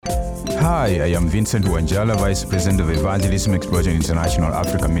Hi, I am Vincent Wanjala, Vice President of Evangelism Explosion International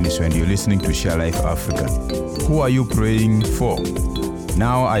Africa Ministry, and you're listening to Share Life Africa. Who are you praying for?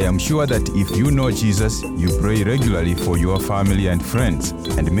 Now, I am sure that if you know Jesus, you pray regularly for your family and friends,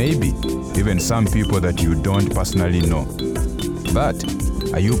 and maybe even some people that you don't personally know. But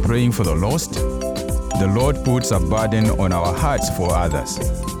are you praying for the lost? The Lord puts a burden on our hearts for others,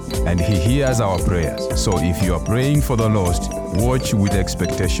 and He hears our prayers. So if you are praying for the lost, watch with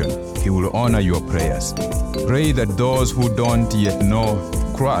expectation. He will honor your prayers. Pray that those who don't yet know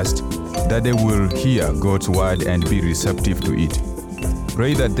Christ, that they will hear God's word and be receptive to it.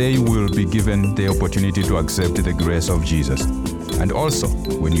 Pray that they will be given the opportunity to accept the grace of Jesus. And also,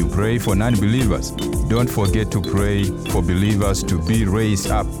 when you pray for non-believers, don't forget to pray for believers to be raised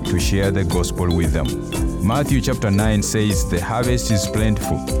up to share the gospel with them. Matthew chapter 9 says, "The harvest is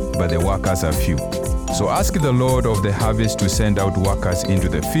plentiful, but the workers are few." So ask the Lord of the harvest to send out workers into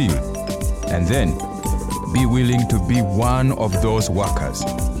the field, and then be willing to be one of those workers.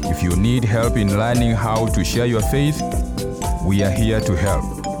 If you need help in learning how to share your faith, we are here to help.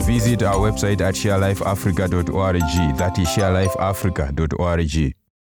 Visit our website at sharelifeafrica.org. That is sharelifeafrica.org.